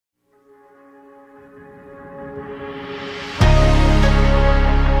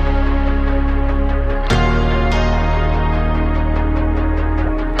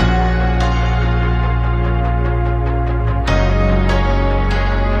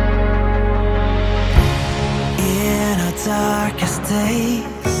darkest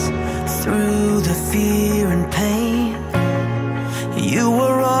days, through the fear and pain, you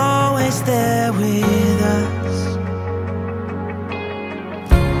were always there with us.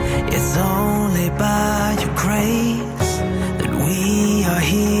 It's only by your grace that we are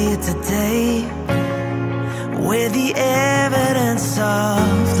here today, with the evidence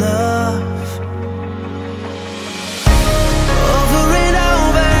of love. Over and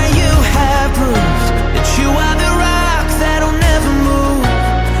over you have proved that you are the rock that'll never move.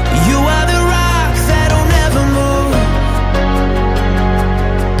 You are the rock that'll never move.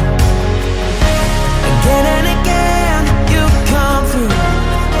 Again and again you come through,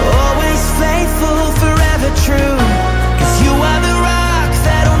 always faithful, forever true. 'Cause you are the rock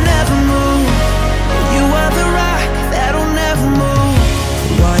that'll never move. You are the rock that'll never move.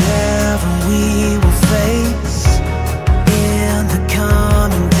 Whatever we will face in the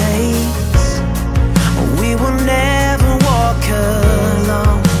coming days, we will never walk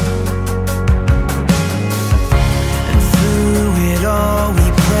alone. And through it all we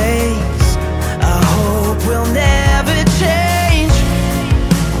praise, our hope will never change.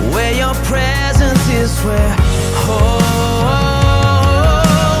 Where your presence is, where home.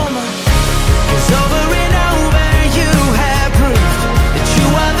 'Cause over and over you have proved that you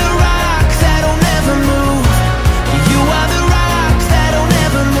are the rock that'll never move. You are the rock that'll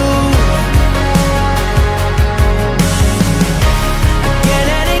never move. Again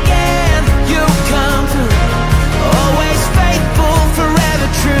and again you come through, always faithful, forever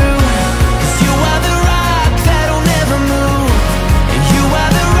true. 'Cause you are the rock that'll never move. You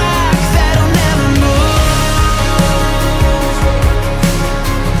are the rock that'll never move.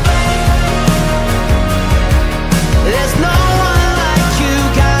 There's no one like you,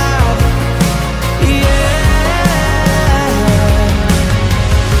 God. Yeah.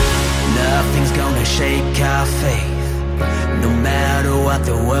 Nothing's gonna shake our faith, no matter what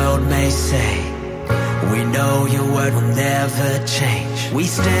the world may say. We know your word will never change. We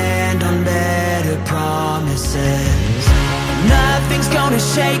stand on better promises. Nothing's gonna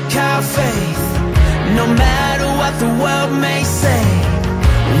shake our faith, no matter what the world may say.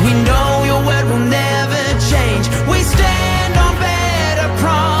 We know your word will never change. We stand on better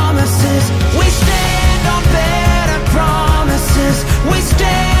promises. We stand on better promises. We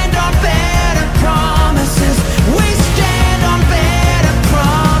stand on better promises. We stand on better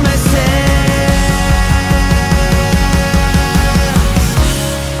promises.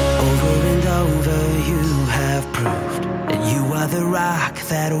 Over and over you have proved that you are the rock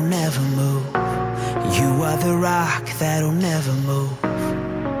that'll never move. You are the rock that'll never move.